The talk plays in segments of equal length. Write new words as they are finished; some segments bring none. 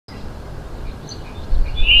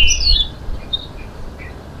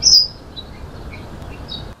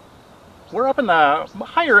We're up in the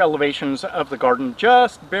higher elevations of the garden,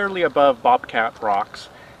 just barely above bobcat rocks.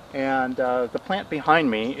 And the plant behind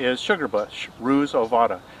me is Sugarbush, 𝘠𝘗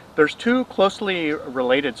ovata. There's two closely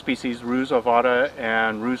related species, 𝘠𝘗 ovata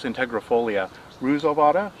and 𝘠𝘗 integrifolia. 𝘠𝘗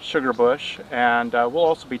ovata, Sugarbush, and we'll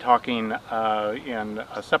also be talking in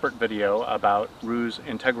a separate video about 𝘠𝘗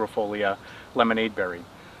integrifolia lemonade berry.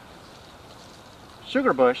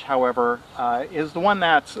 Sugarbush, however, is the one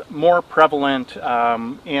that's more prevalent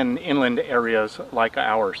in inland areas like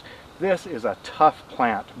ours. This is a tough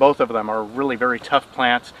plant. Both of them are really very tough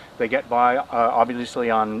plants. They get by obviously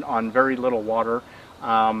on very little water.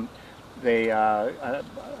 Another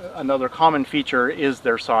common feature is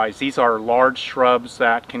their size. These are large shrubs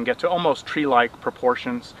that can get to almost tree-like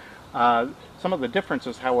proportions. Some of the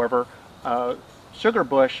differences, however,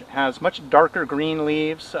 Sugarbush has much darker green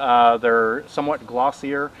leaves. They're somewhat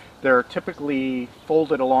glossier. They're typically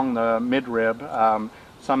folded along the midrib,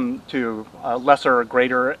 some to a lesser or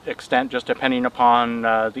greater extent, just depending upon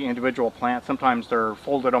the individual plant. Sometimes they're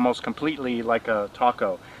folded almost completely like a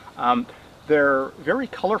taco. They're very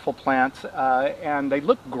colorful plants, and they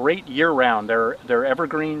look great year-round. They're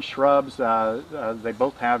evergreen shrubs. They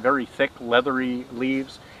both have very thick, leathery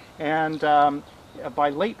leaves, and by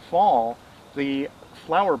late fall, the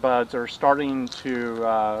flower buds are starting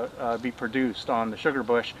to be produced on the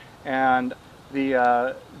Sugarbush, and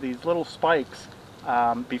these little spikes,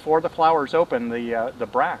 before the flowers open, the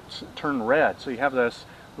bracts turn red. So you have this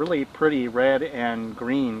really pretty red and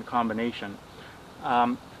green combination.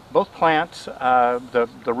 Both plants, the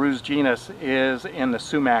𝘠𝘗 genus is in the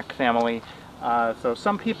sumac family. So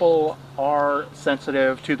some people are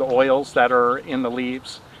sensitive to the oils that are in the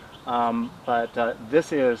leaves. But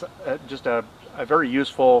this is just a very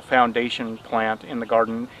useful foundation plant in the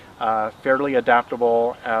garden, fairly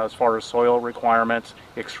adaptable as far as soil requirements,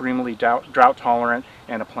 extremely drought tolerant,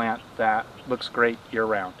 and a plant that looks great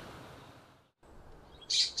year-round.